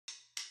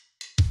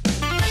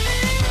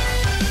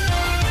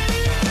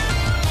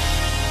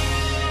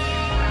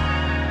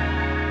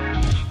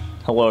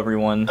Hello,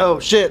 everyone. Oh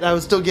shit! I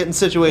was still getting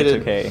situated.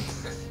 It's okay.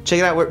 Check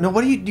it out. No,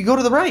 what do you go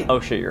to the right? Oh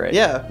shit, you're right.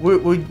 Yeah,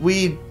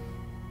 we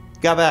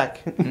got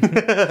back.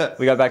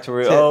 We got back to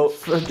where. Oh,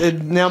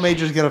 now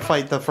Major's gonna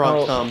fight the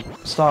frog tom.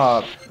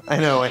 Stop. I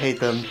know, I hate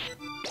them.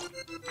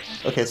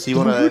 Okay, so you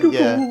wanna?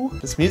 Yeah,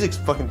 this music's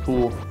fucking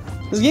cool.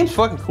 This game's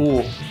fucking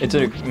cool. It's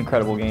an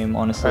incredible game,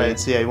 honestly. Alright,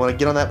 so yeah, you wanna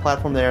get on that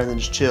platform there and then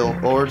just chill,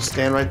 or just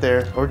stand right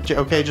there, or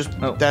okay, just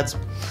that's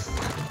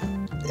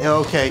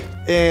okay,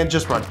 and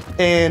just run,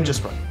 and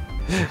just run,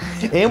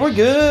 and we're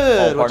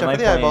good. Watch out for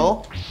the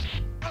eyeball.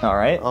 All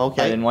right.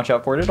 Okay. I didn't watch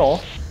out for it at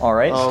all. All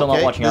right. Still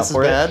not watching out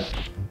for it. This is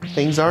bad.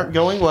 Things aren't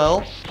going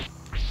well.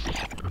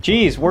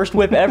 Jeez, worst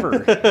whip ever.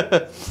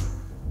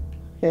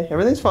 Okay,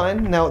 everything's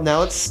fine. Now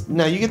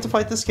you get to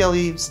fight the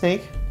skelly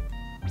snake.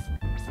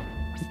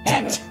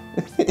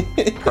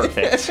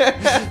 Perfect.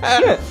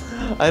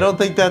 I don't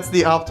think that's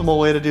the optimal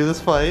way to do this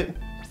fight.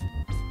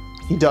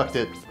 He ducked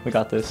it. We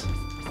got this.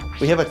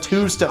 We have a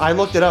 2-stone. I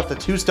looked it up. The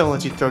 2-stone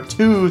lets you throw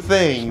 2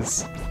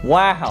 things.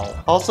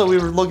 Wow. Also, we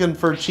were looking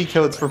for cheat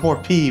codes for more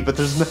P, but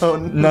there's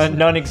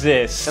none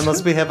exist.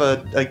 Unless we have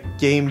a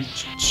game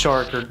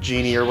shark or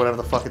genie or whatever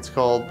the fuck it's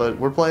called. But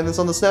we're playing this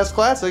on the SNES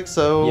Classic,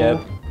 so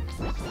yep.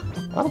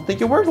 I don't think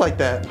it worked like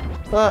that.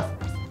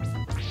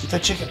 Get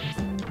that chicken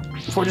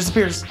before it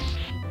disappears.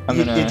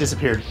 It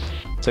disappeared.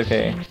 It's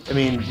okay. I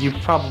mean, you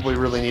probably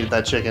really needed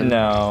that chicken.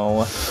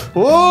 No.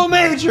 Whoa,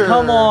 Major!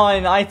 Come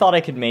on, I thought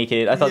I could make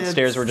it. I thought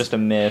stairs were just a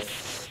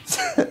myth.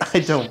 I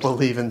don't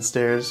believe in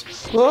stairs.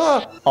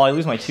 Oh, I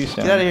lose my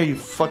 2-stone. get out of here, you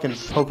fucking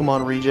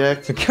Pokemon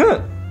reject.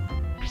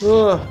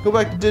 Go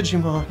back to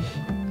Digimon.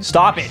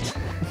 Stop it!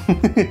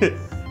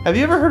 Have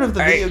you ever heard of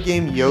the video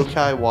game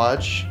Yokai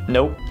Watch?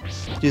 Nope.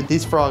 Dude,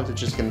 these frogs are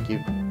just gonna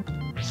keep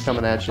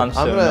coming at you. I'm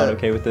so not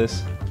okay with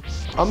this.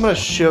 I'm gonna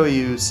show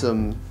you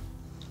some.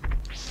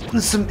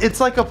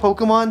 It's like a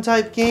Pokemon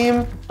type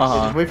game.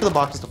 Just wait for the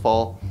boxes to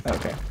fall.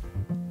 Okay.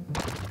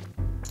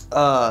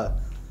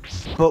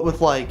 But with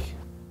like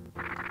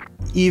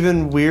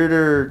even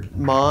weirder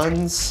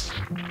mons.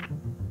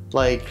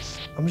 Like,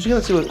 I'm just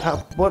gonna see what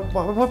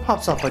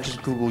pops up if I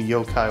just Google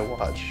Yokai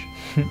Watch.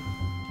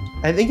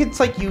 I think it's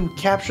like you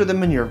capture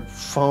them in your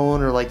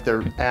phone or like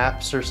their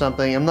apps or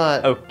something. I'm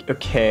not.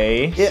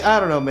 Okay. I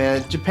don't know,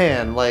 man.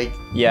 Japan, like.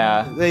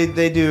 Yeah.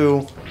 They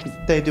do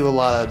a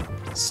lot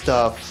of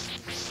stuff.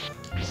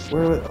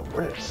 Where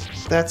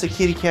that's a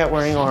kitty cat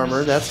wearing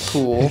armor. That's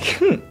cool.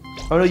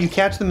 Oh no, you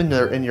catch them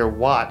in your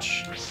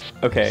watch.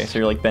 Okay, so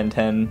you're like Ben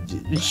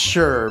 10.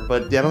 Sure,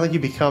 but I don't think you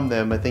become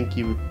them. I think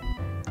you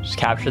just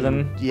capture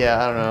them.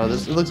 Yeah, I don't know.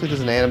 It looks like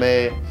there's an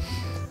anime.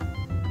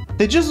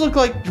 They just look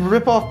like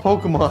rip-off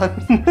Pokemon.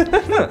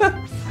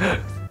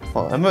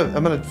 Well, I'm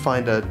gonna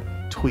find a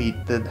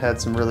tweet that had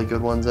some really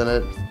good ones in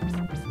it.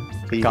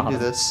 Okay, you can do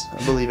this.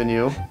 I believe in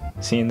you.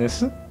 Seeing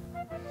this?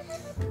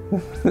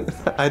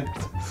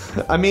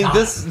 I mean,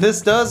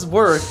 this does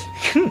work.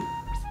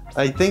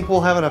 I think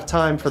we'll have enough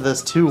time for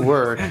this to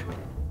work.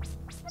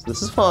 So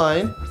this is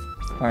fine.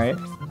 Alright.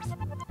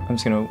 I'm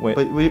just gonna wait.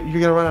 But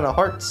you're gonna run out of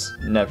hearts.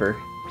 Never.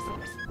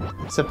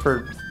 Except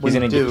for when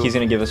he's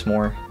gonna give us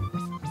more.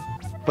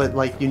 But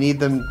like, you need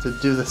them to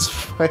do this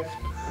fight.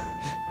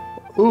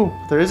 Ooh,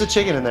 there is a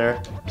chicken in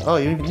there. Oh,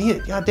 you need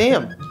it. God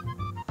damn.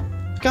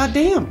 God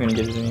damn. I'm gonna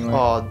get it anyway.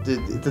 Oh,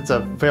 dude, that's a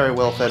very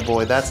well-fed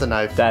boy. That's a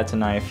knife. That's a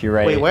knife. You're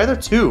right. Wait, why are there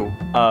 2?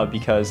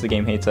 Because the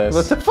game hates us.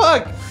 What the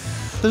fuck?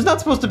 There's not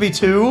supposed to be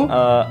 2.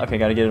 Okay,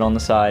 gotta get it on the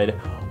side.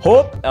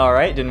 Hope. All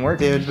right, didn't work.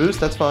 Damage boost.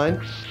 That's fine.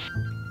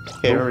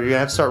 Okay, remember, you're gonna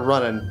have to start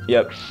running.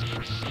 Yep.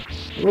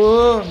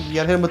 Whoa, you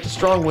gotta hit him with the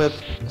strong whip.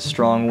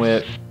 Strong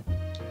whip.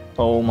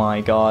 Oh my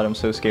god, I'm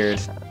so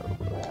scared.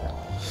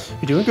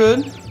 You're doing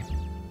good.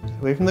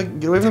 Get away from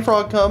the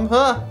frog cum,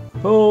 huh?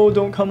 Oh,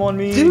 don't come on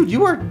me. Dude,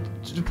 you are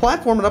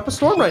platforming up a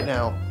storm right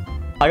now.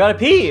 I gotta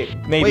pee,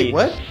 maybe. Wait,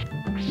 what?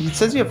 It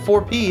says you have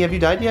 4P. Have you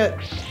died yet?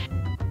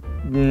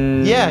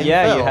 Yeah,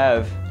 you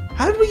have.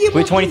 How did we get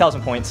more With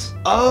 20,000 points.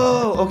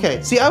 Oh,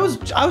 okay. See, I was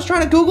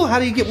trying to Google how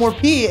do you get more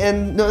P,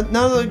 and none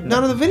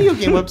of the video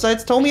game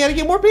websites told me how to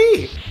get more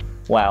P.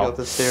 Wow. Go up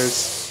the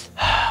stairs.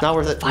 Not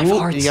worth it. 5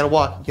 hearts. You gotta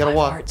walk. You gotta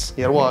walk. Hearts.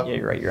 You gotta walk. Yeah,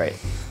 you're right. You're right.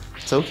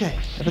 It's okay.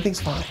 Everything's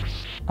fine.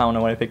 I don't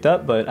know what I picked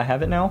up, but I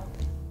have it now.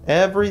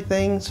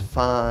 Everything's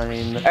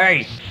fine.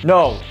 Hey,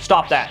 no,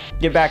 stop that.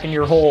 Get back in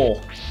your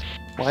hole.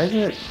 Why isn't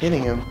it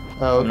hitting him?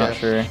 Oh, okay. I'm not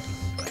sure.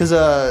 Because,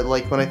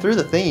 like, when I threw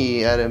the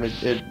thingy at him,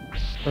 I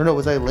don't know,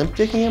 was I limp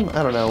dicking him?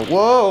 I don't know.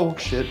 Whoa,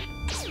 shit.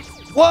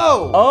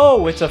 Whoa!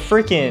 Oh, it's a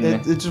freaking...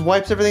 It just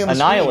wipes everything on the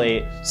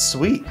Annihilate.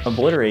 Screen. Sweet.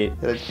 Obliterate.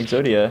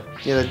 Exodia.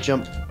 You gotta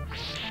jump,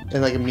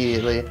 and, like,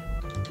 immediately.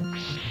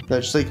 No,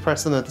 just, like,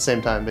 press them at the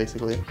same time,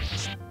 basically.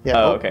 Yeah.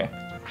 Oh, okay.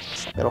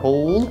 Gotta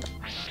hold.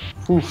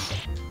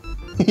 Oof.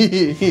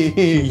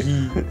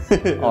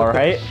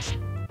 Alright.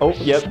 Oh,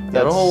 yep.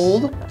 Gotta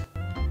hold.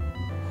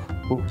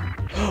 Ooh.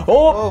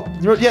 Oh!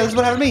 Yeah, this is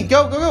what happened to me.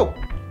 Go, go, go!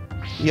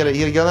 You gotta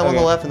get on that one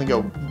on the left and then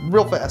go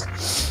real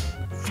fast.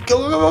 Go,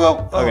 go, go, go,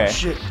 go. Oh, Okay.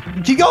 shit.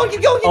 Keep going,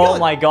 keep going, keep going. Oh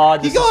my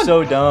god, this is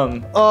so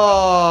dumb.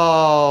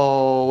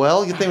 Oh,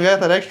 well, good thing we got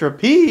that extra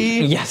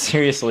P. Yeah,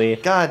 seriously.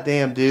 God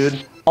damn,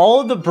 dude. All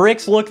of the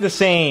bricks look the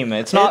same.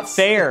 It's not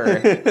fair.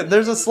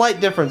 There's a slight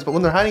difference, but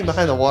when they're hiding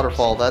behind the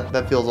waterfall,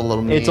 that feels a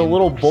little mean. It's a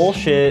little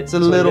bullshit. It's a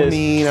little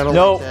mean. I don't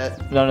like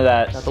that. None of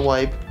that. Got the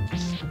wipe.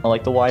 I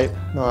like the wipe.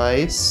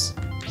 Nice.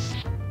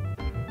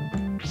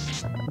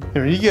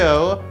 Here you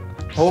go.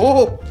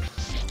 Oh,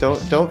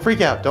 don't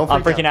freak out. Don't freak out.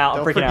 I'm freaking out. Don't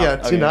I'm freaking freak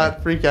out. Do Okay.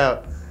 not freak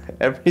out.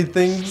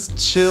 Everything's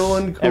chill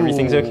and cool.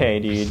 Everything's okay,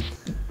 dude.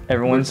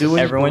 Everyone's your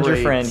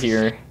great. friend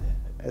here.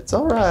 It's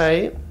all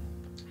right.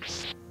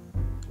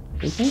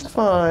 Everything's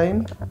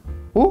fine.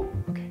 Ooh.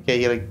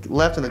 Okay, you gotta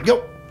left and then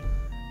go.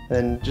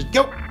 And just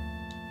go.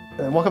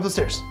 And walk up the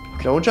stairs.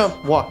 Don't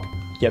jump. Walk.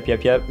 Yep.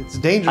 It's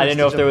dangerous. I didn't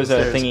know if there was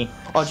a stairs. thingy.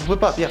 Oh, just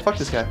whip up. Yeah, fuck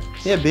this guy.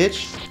 Yeah,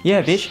 bitch.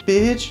 Yeah, bitch.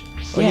 Bitch.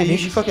 Oh, Yeah, yeah,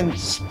 bitch. you fucking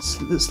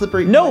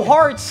slippery. No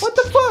hearts! What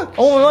the fuck?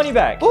 Oh, my money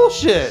back.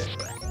 Bullshit.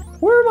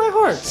 Where are my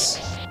hearts?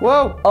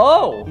 Whoa.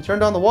 Oh! He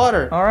turned on the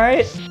water.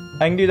 Alright.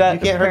 I can do that. You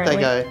can't hurt that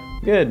apparently.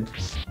 guy. Good.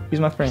 He's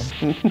my friend.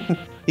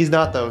 He's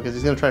not, though, because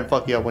he's going to try and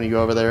fuck you up when you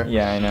go over there.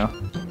 Yeah, I know.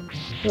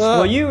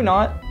 Will you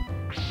not?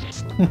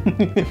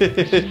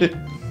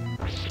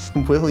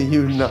 Will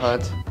you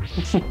not?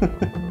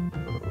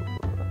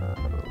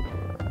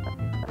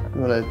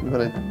 I'm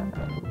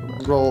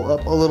gonna roll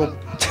up a little.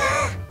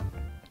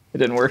 It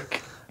didn't work.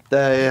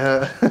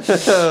 Okay.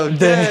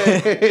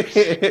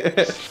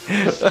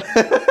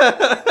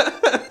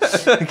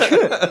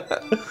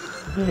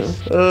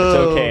 It's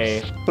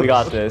okay. We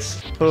got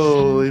this.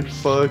 Holy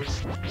fuck.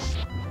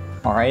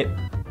 Alright.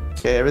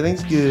 Okay,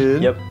 everything's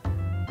good. Yep.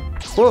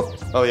 Whoa.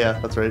 Oh yeah,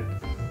 that's right.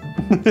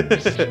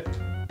 Okay.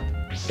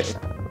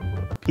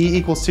 P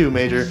equals 2,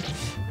 Major.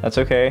 That's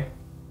okay.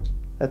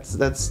 That's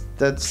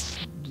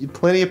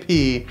plenty of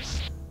P.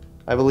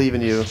 I believe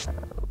in you.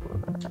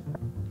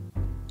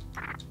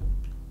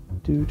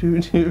 Do.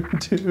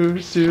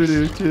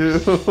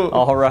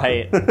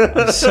 Alright.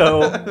 I'm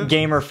so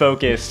gamer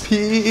focused.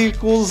 P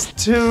equals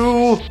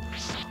 2.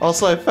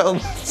 Also, I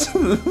found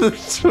the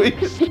tweet.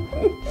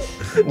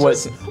 What?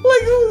 Just, like,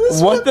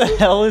 this What the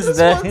hell is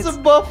that? This one's a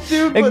buff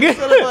dude, but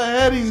instead of a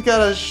head, he's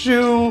got a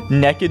shoe.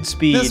 Naked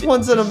speed. This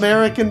one's an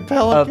American A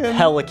pelican.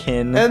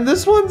 pelican. And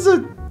this one's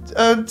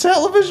a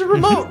television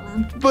remote,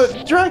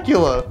 but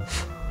Dracula.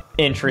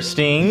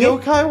 Interesting.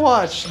 Yokai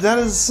Watch. That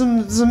is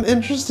some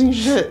interesting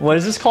shit. What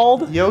is this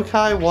called?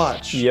 Yokai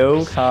Watch.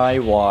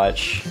 Yokai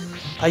Watch.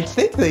 I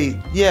think they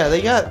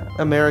got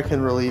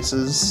American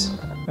releases.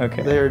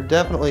 Okay. They're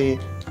definitely.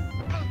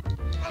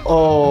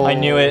 Oh. I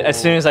knew it. As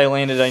soon as I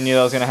landed, I knew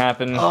that was gonna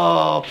happen.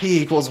 Oh,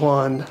 P equals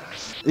 1.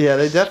 Yeah,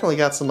 they definitely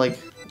got some like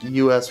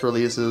U.S.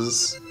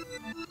 releases.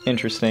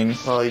 Interesting.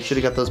 Oh, you should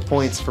have got those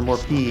points for more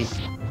P.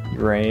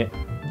 You're right.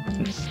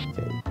 Okay,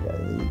 yeah,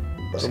 then you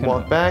let them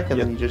walk back, and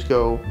then you just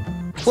go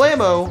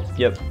Flammo!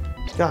 Yep.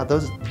 God,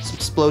 those some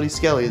splody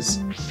skellies.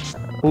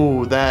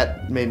 Ooh,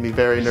 that made me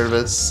very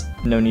nervous.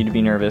 No need to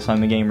be nervous.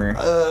 I'm a gamer.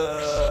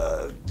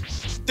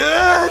 P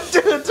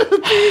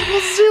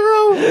equals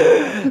 0!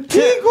 P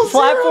equals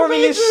 0, Platforming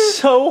Major! is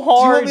so Do you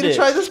hard. want me to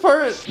try this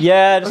part?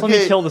 Yeah, just let me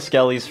Okay. kill the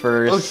skellies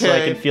first so I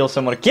Okay. can feel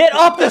someone. Get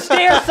up the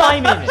stairs,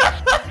 Simon!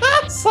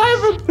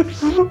 Simon,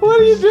 what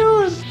are you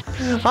doing?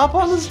 Hop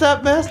on the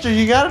step, master.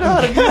 You gotta know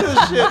how to do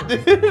this shit,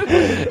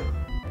 dude.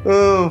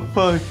 Oh,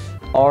 fuck.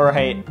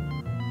 Alright.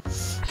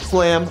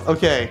 Slam.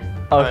 Okay.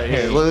 Alright,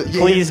 Okay.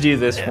 here, Please do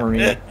this for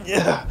me.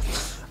 Yeah.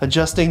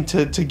 Adjusting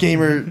to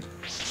gamer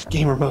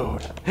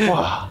mode.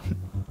 Wow.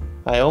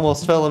 I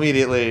almost fell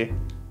immediately.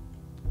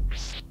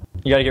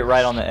 You gotta get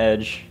right on the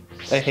edge.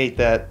 I hate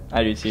that.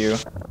 I do too.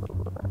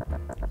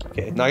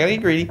 Okay, now I gotta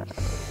get greedy.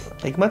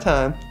 Take my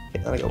time.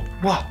 Okay, now I go.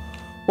 Wah.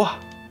 Wah.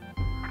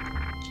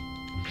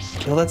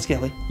 Kill that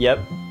skelly. Yep.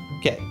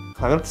 Okay,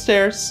 climb up the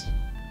stairs.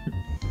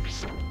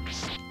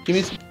 Give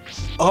me some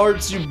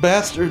hearts, you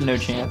bastard. No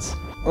chance.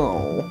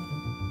 Oh.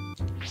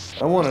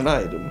 I want an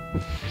item.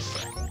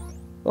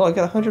 Oh, I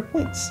got 100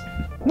 points.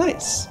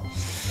 Nice.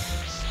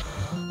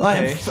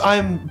 Okay.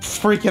 I'm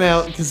freaking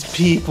out because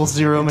P equals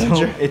 0,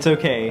 Major. It's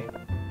okay.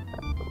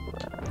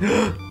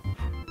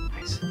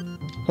 Nice.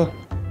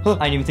 I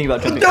didn't even think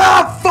about jumping.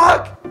 Ah,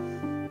 fuck!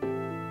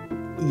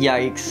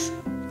 Yikes.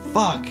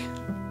 Fuck.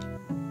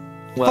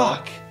 Well,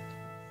 Fuck.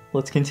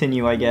 let's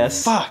continue, I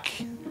guess. Fuck.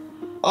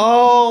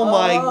 Oh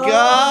my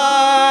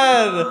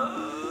god!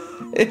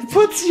 It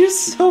puts you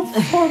so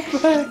far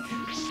back.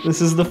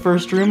 This is the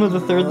first room of the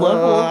third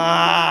level.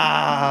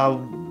 Ah,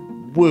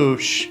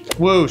 whoosh.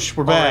 Whoosh,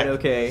 we're back. Alright,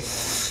 okay.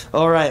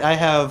 Alright, I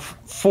have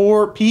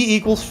 4, P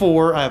equals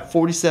 4, I have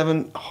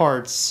 47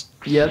 hearts.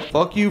 Yep.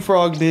 Fuck you,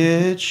 frog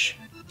bitch.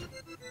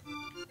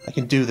 I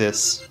can do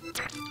this.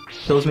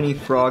 Kill as many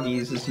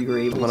froggies as you were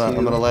able to.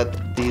 I'm gonna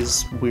let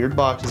these weird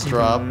boxes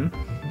drop.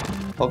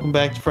 Welcome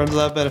back to Friends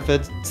Without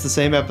Benefits. It's the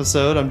same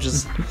episode. I'm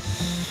just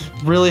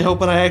really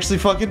hoping I actually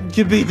fucking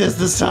can beat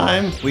this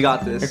time. We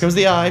got this. Here comes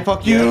the eye.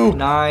 Fuck you.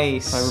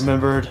 Nice. I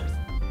remembered.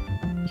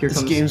 Here This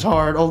comes. game's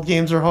hard. Old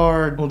games are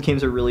hard. Old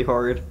games are really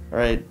hard. All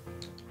right.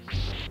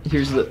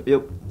 Here's the.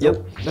 Yep.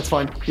 Nope, that's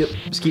fine. Yep.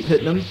 Just keep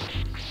hitting them.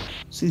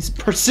 See these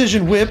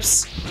precision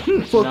whips?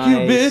 Fuck you,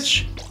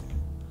 bitch.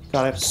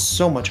 God, I have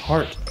so much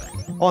heart.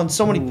 Oh, and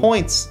so many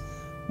points.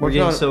 We're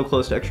getting so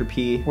close to extra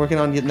P. Working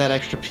on getting that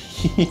extra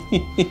P.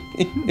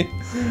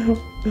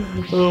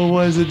 Oh,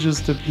 why is it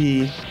just a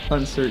P?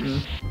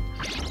 Uncertain.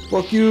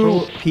 Fuck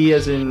you. P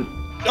as in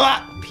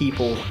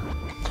people.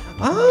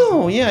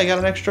 Oh, yeah, I got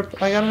an extra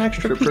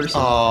P.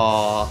 person.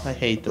 Aw, I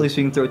hate At them. least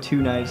we can throw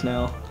 2 knives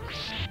now.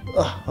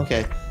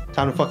 Okay,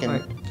 time to fucking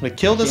Right. I'm gonna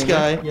kill this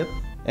guy. Yep.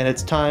 And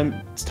it's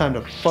time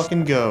to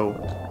fucking go.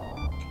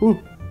 Ooh,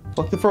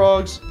 fuck the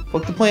frogs.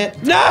 Fuck the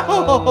plant. No!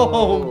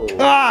 Oh.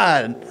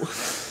 God!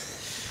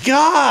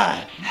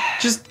 God!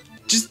 Just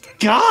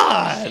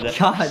God!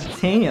 God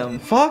damn.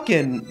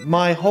 Fucking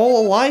my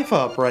whole life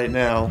up right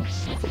now.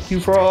 Fuck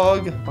you,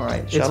 frog.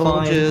 Alright, it's Shout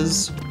out fine.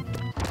 jizz.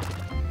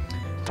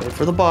 Wait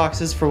for the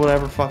boxes for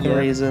whatever fucking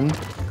reason.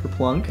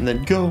 Kerplunk. And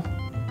then go.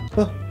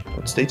 Oh,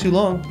 don't stay too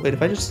long. Wait,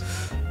 if I just...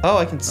 Oh,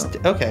 I can...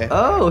 Okay.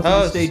 Oh, if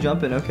you stay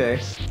jumping, okay.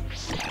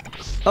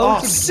 Oh,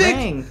 it's a sick!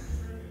 ring.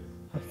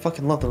 I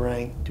fucking love the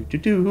ring.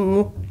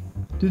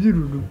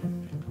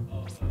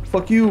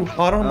 Fuck you.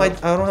 Oh, I don't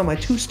have my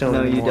 2-stone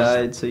No, anymore. you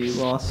died, so you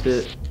lost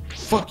it.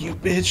 Fuck you,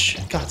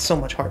 bitch. Got so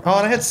much heart. Oh,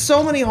 and I had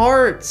so many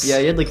hearts. Yeah,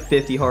 you had like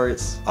 50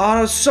 hearts. Oh, and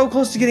I was so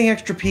close to getting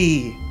extra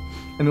P.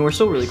 I mean, we're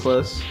still really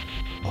close.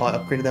 Oh, I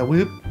upgraded that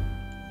whip.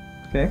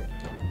 Okay.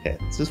 Okay,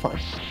 this is fine.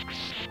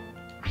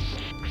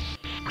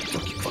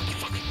 Fuck you.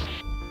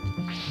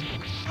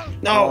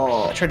 No!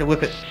 Oh. I tried to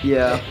whip it.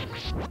 Yeah. Okay.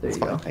 There It's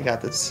you go. fine. I got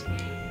this.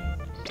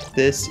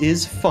 This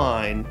is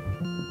fine.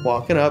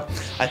 Walking up.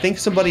 I think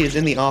somebody is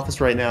in the office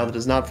right now that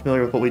is not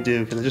familiar with what we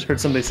do, because I just heard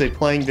somebody say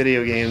playing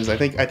video games. I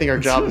think our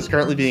job is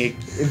currently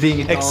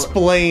being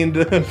explained.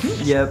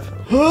 Yep.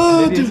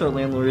 Maybe it's our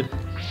landlord.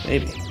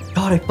 Maybe.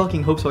 God, I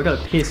fucking hope so. I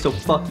gotta piss so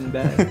fucking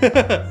bad.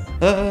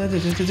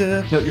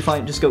 No, you're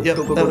fine. Just go. Yep.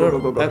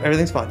 Go.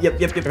 Everything's fine. Yep.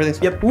 Everything's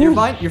fine. Yep. You're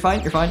fine.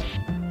 You're fine.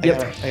 I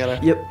gotta.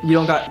 Yep. You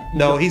don't got.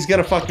 No, he's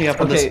gonna fuck me up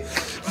on Okay.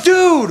 this.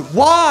 Dude,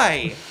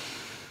 why?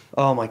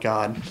 Oh my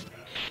god.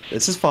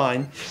 This is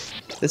fine.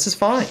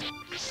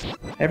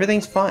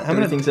 Everything's fine.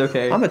 Everything's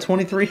okay. I'm a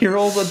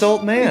 23-year-old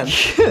adult man.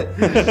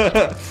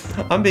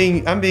 I'm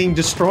being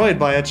destroyed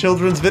by a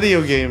children's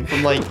video game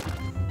from like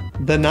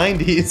the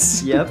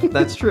 90s. Yep,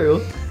 that's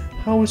true.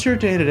 How was your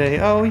day today?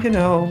 Oh, you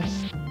know,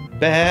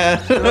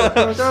 bad.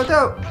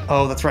 Go.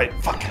 Oh, that's right.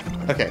 Fuck.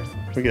 Okay,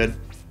 we're good.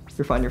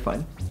 You're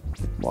fine.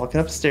 Walking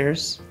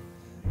upstairs.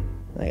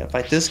 I gotta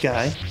fight this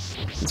guy.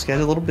 This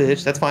guy's a little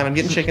bitch. That's fine. I'm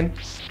getting chicken.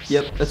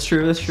 Yep, that's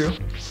true.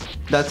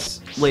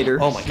 That's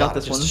later. Oh my god. Not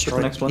this one. Just the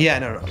next one. Yeah,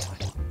 no, it's fine.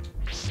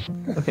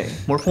 Okay,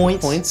 more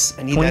points.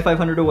 I need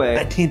 2,500 away.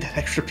 I need that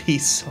extra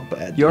piece so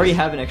bad. You already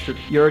have an extra.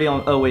 You're already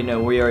on. Oh wait,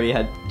 no, we already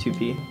had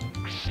 2p.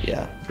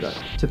 Yeah. Forgot.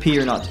 To pee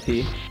or not to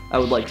pee? I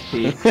would like to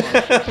pee.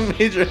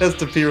 Major has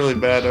to pee really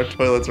bad. Our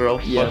toilets are all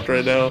fucked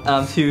right now.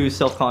 I'm too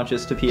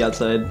self-conscious to pee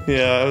outside.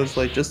 Yeah, I was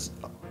like, just.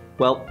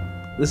 Well,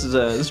 this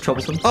is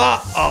troublesome.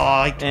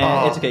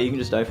 And it's okay. You can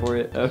just die for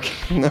it.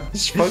 Okay. No,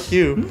 just fuck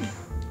you.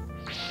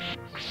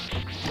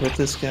 With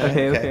this guy.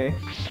 Okay.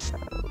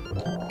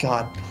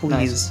 God,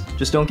 please. Nice.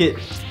 Just don't get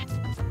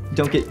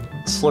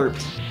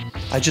slurped.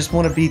 I just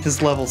want to beat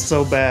this level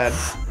so bad.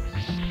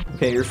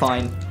 Okay, you're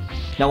fine.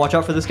 Now watch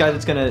out for this guy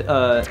that's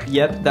gonna.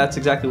 Yep, that's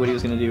exactly what he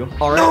was gonna do.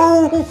 All right.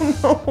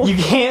 No. You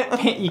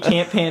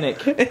can't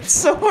panic. It's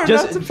so hard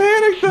not to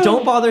panic though.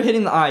 Don't bother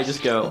hitting the eye.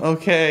 Just go.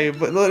 Okay,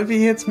 but what if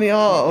he hits me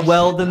off?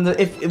 Well, then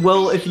if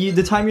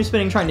the time you're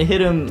spending trying to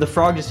hit him, the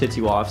frog just hits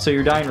you off, so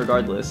you're dying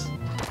regardless.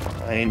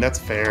 Fine, that's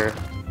fair.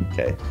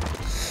 Okay.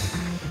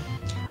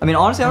 I mean,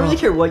 honestly, I don't really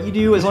care what you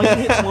do as long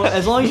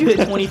as you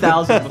hit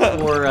 20,000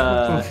 before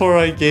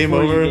I game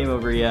over. Game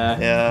over, yeah.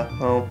 Yeah.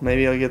 Oh,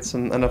 maybe I'll get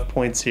enough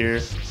points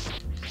here.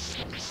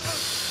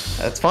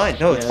 That's fine.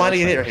 No, it's fine to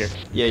get hit right here.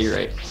 Yeah, you're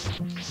right.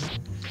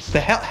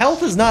 The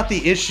health is not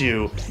the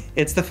issue.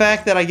 It's the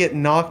fact that I get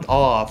knocked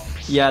off.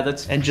 Yeah,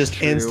 that's and just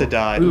true. insta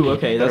die. Ooh,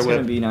 okay, that's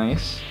gonna be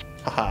nice.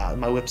 Haha,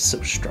 my whip's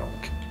so strong.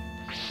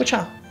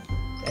 Wacha.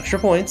 Extra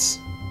points.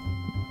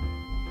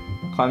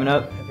 Climbing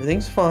up.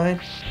 Everything's fine.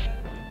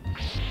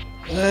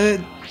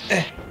 Okay.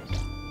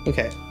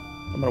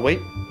 I'm gonna wait.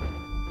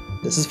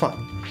 This is fine.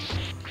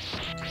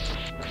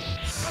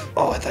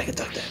 Oh, I thought I could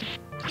duck that.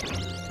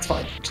 It's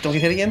fine. Just don't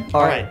get hit again.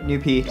 Alright, new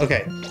P.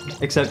 Okay.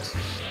 Except...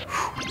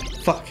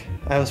 Fuck.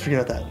 I always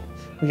forget about that.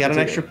 We got an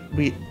extra...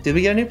 Did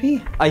we get a new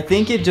P? I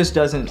think it just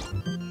doesn't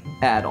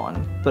add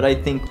on, but I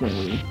think when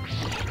we...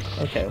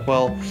 Okay,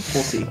 well...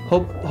 We'll see.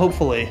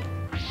 Hopefully.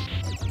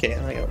 Okay,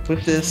 I gotta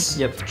whip this.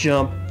 Yep.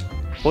 Jump.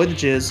 Avoid the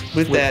jizz.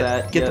 Whip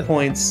that. Get the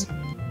points.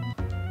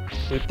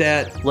 Whip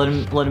that. Let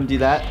him do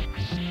that.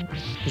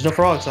 There's no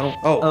frogs. I don't...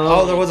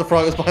 Oh, there was a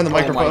frog. It was behind the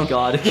microphone. Oh my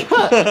god.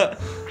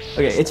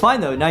 Okay, it's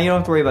fine though. Now you don't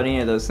have to worry about any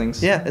of those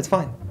things. Yeah, it's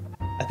fine.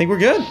 I think we're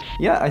good.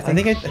 Yeah, I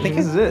think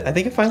this is it. I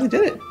think I finally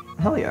did it.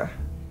 Hell yeah.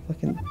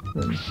 Fucking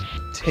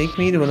take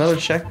me to another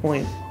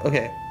checkpoint.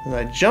 Okay, and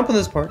I jump on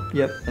this part.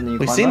 Yep, and then you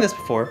We've seen this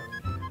before.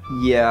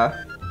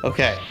 Yeah.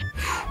 Okay.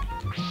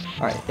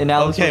 All right, and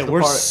now Okay,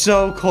 we're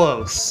so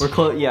close. We're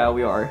close. Yeah,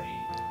 we are.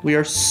 We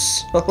are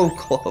so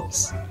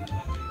close.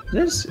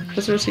 Is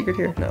there a secret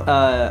here? No.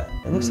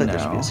 It looks like there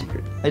should be a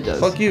secret. It does.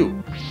 Fuck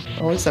you.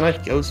 Oh, at least the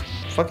knife goes.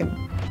 Fucking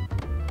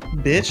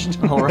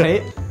bitch. All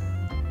right.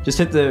 Just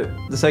hit the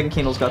second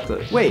candle's got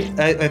the. Wait.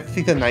 I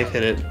think the knife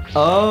hit it.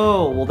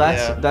 Oh, well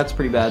that's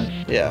pretty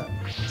bad. Yeah.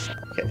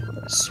 Okay.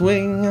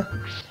 Swing.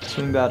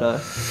 Swing bad. All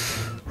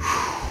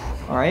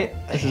right.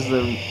 This is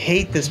the. I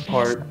hate this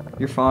part.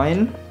 You're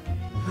fine.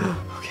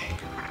 Okay.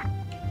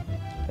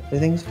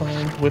 Everything's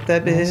fine. Whip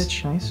that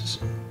bitch. Nice.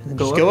 And then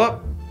just go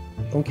up.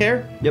 Don't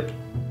care. Yep.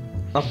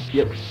 Up.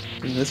 Yep.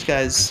 And this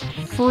guy's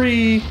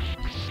free.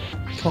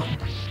 Come on.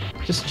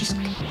 Just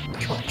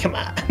come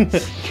on.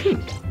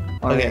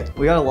 All right. Okay.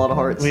 We got a lot of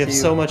hearts. We have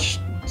so much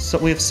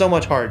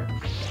heart.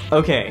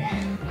 Okay.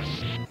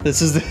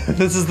 This is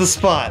the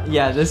spot.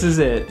 Yeah, this is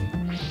it.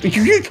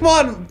 Come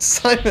on,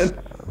 Simon.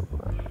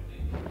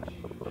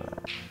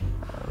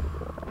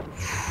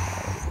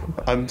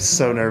 I'm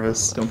so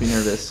nervous. Don't be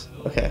nervous.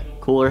 Okay.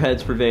 Cooler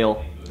heads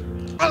prevail.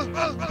 I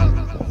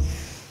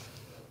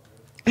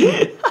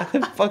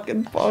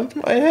fucking bonked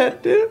my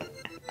head, dude.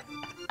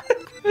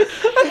 I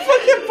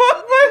fucking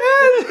bonked my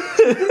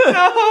head.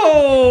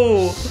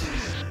 No.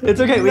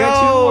 It's okay. We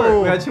got 2 more.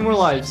 We got 2 more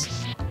lives,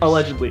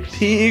 allegedly.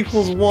 P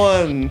equals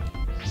 1.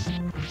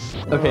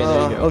 Okay,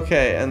 there you go.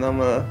 Okay, and I'm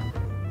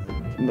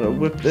gonna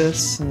whip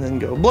this and then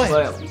go blank.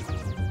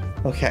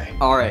 Okay.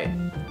 All right.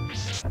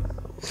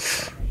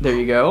 There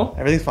you go.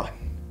 Everything's fine.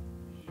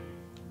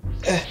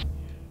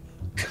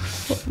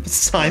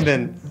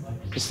 Simon.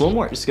 Just a little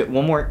more. Just get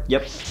 1 more.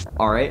 Yep.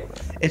 All right.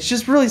 It's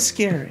just really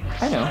scary.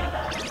 I know.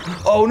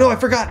 Oh no! I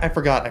forgot.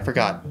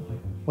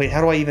 Wait,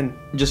 how do I even?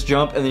 Just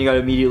jump, and then you gotta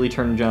immediately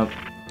turn and jump.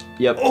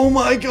 Yep. Oh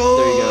my god!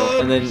 There you go.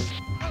 And then.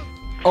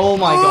 Oh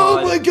my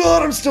god. Oh my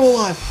god! I'm still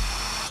alive.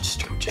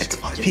 Just go. Just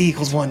go. P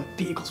equals 1.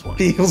 P equals 1.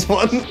 P equals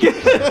 1.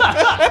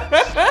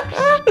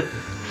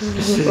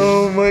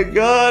 Oh my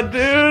god,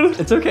 dude!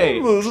 It's okay.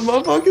 I'm losing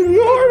my fucking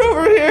yard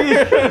over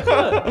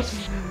here.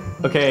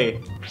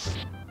 Okay.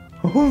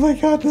 Oh my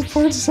god, this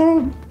part's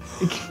so.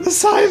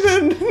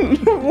 Simon,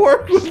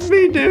 work with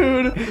me,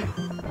 dude. Okay,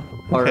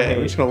 Alright.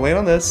 we're just gonna land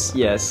on this.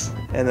 Yes.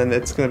 And then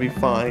it's gonna be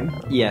fine.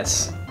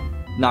 Yes.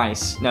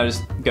 Nice. Now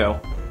just go.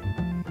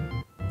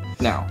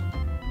 Now.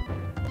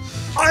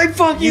 I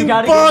fucking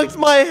bugged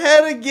my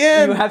head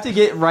again! You have to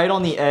get right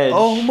on the edge.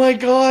 Oh my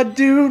god,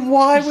 dude,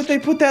 why would they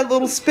put that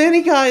little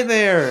spinny guy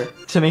there?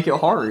 To make it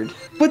hard.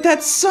 But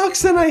that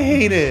sucks and I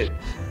hate it.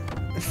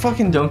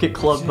 Fucking don't get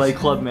clubbed by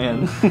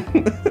Clubman.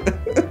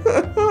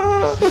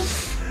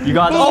 You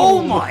got.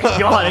 Oh my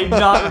god, I did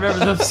not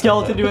remember the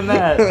skeleton doing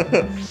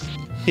that.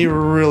 He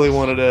really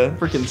wanted to.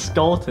 Freaking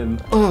skeleton.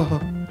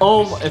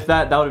 Oh, if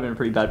that would have been a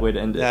pretty bad way to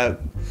end it.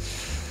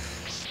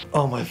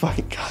 Oh my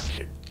fucking god,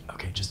 dude.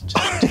 Okay, just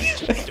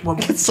one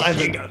more.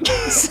 Simon.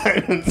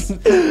 Simon.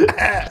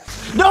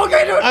 No,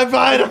 okay, do it. I'm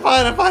fine.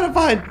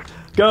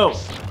 Go.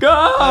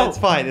 It's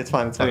fine.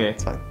 Okay.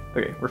 It's fine.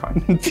 Okay, we're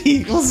fine.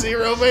 P equals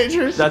 0,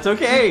 Major. That's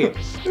okay.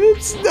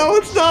 It's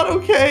not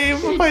okay.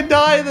 If I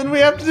die, then we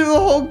have to do the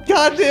whole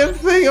goddamn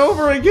thing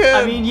over again.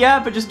 I mean,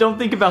 yeah, but just don't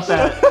think about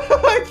that.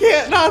 I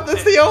can't not.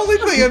 That's the only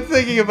thing I'm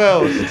thinking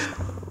about.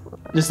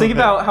 Just think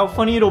about how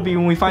funny it'll be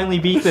when we finally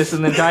beat this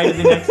and then die to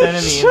the next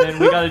enemy, and then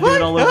we gotta do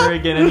it all over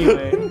again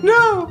anyway.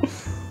 No.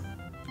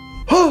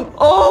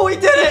 Oh, we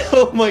did it!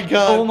 Oh my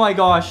god. Oh my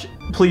gosh.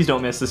 Please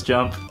don't miss this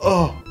jump.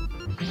 Oh.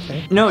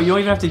 Okay. No, you don't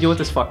even have to deal with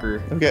this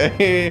fucker.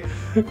 Okay.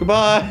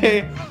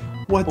 Goodbye.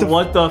 What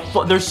the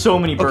fuck? There's so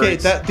many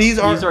birds. Okay, these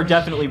are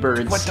definitely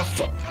birds. What the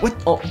fuck? What?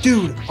 Oh,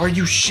 dude, are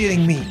you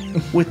shitting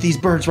me with these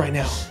birds right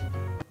now?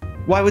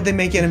 Why would they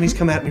make enemies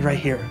come at me right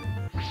here?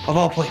 Of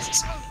all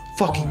places.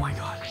 Fucking. Oh my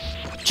god.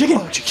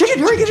 Chicken! Chicken!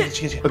 Hurry, get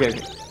it! Okay.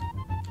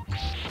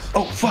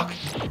 Oh, fuck.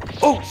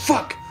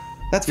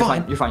 That's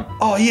fine. You're fine.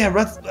 Oh, yeah, I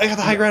got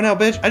the high ground now,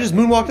 bitch. I just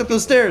moonwalked up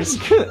those stairs.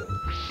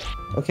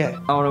 Okay.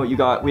 I don't know what you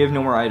got. We have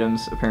no more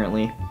items,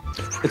 apparently.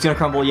 It's gonna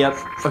crumble, yep.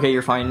 Okay,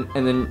 you're fine.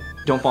 And then,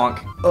 don't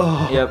bonk.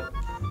 Oh. Yep.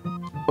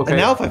 Okay.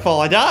 And now if I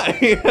fall, I die.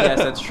 Yes,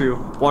 that's true.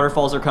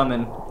 Waterfalls are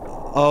coming.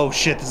 Oh,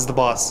 shit, this is the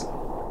boss.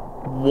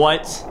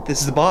 What? This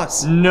is the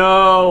boss.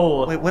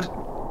 No! Wait, what?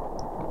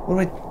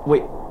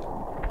 Wait.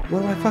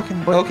 What am I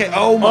fucking... Okay,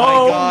 oh my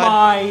god. Oh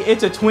my,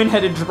 it's a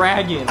twin-headed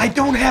dragon. I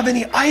don't have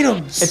any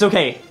items. It's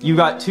okay. You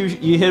got 2,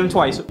 you hit him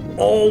twice.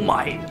 Oh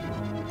my.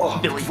 Oh,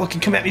 Billy.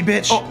 Fucking come at me,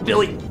 bitch. Oh,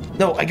 Billy.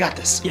 No, I got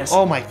this. Yes.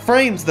 Oh, my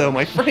frames, though,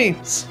 my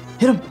frames.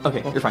 Hit him.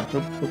 Okay, you're fine.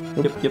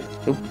 Nope. Yep.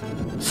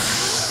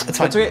 It's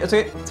fine. It's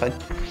okay. It's fine.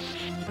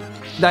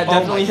 That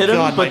definitely hit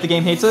him, but the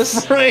game hates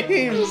us.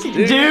 Frames,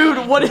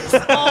 dude, what is?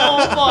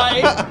 Oh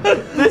my!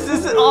 This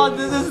is the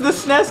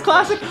SNES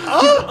classic.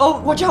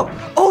 Oh, watch out!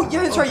 Oh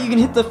yeah, that's right. You can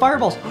hit the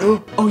fireballs.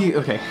 Oh, you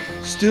okay?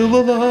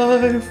 Still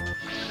alive.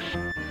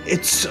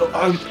 It's so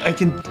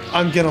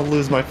I'm gonna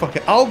lose my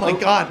fucking. Oh my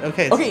god.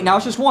 Okay. Okay, now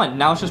it's just one.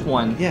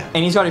 Yeah.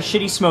 And he's got a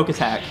shitty smoke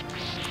attack.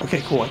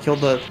 Okay, cool. I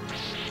killed the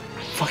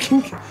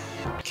fucking.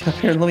 Get up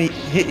here and let me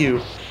hit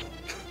you,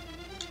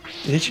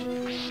 bitch.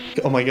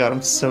 Oh my god,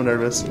 I'm so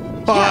nervous.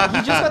 Yeah, he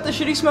just got the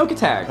shitty smoke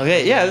attack.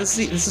 Okay, yeah, this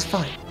is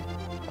fine.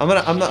 I'm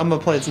gonna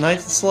play it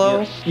nice and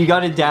slow. Yeah. You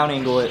gotta down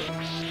angle it.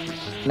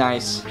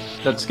 Nice.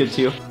 That's good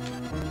too.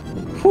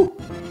 Whew.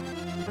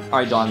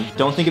 Alright, Don.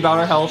 Don't think about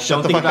our health.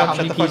 Don't think about how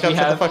many P's we have.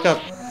 Shut the fuck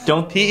up.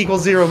 Don't. P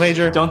equals 0,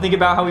 Major. Don't think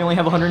about how we only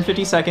have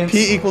 150 seconds.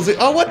 P equals 0.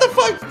 Oh, what the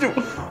fuck?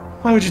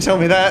 Why would you tell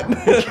me that?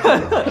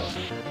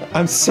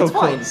 I'm so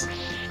close.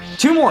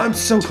 2 more. I'm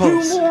so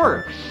close. 2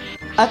 more.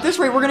 At this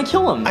rate, we're gonna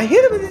kill him. I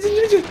hit him and it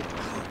didn't do.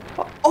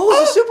 Oh,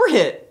 it's a super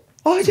hit.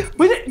 Oh, yeah.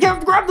 We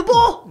didn't grab the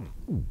ball.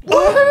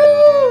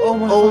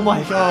 Oh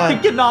my god. I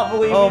cannot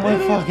believe Oh we my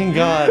did it. fucking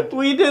god.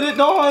 We did it,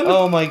 Don.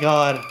 Oh my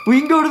god. We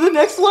can go to the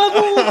next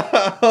level.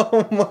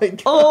 Oh my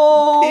god.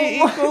 Oh. P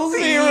equals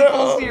 0. P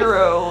equals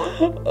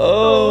 0.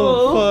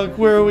 Oh fuck,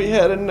 where are we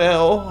headed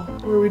now?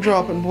 Where are we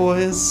dropping,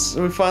 boys?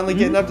 Are we finally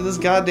getting up to this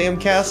goddamn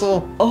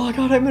castle? Oh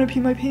god, I'm gonna pee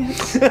my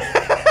pants.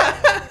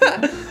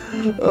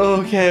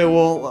 Okay,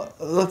 well,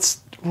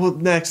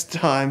 next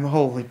time,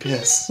 holy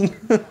piss.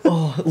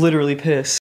 Oh, literally piss.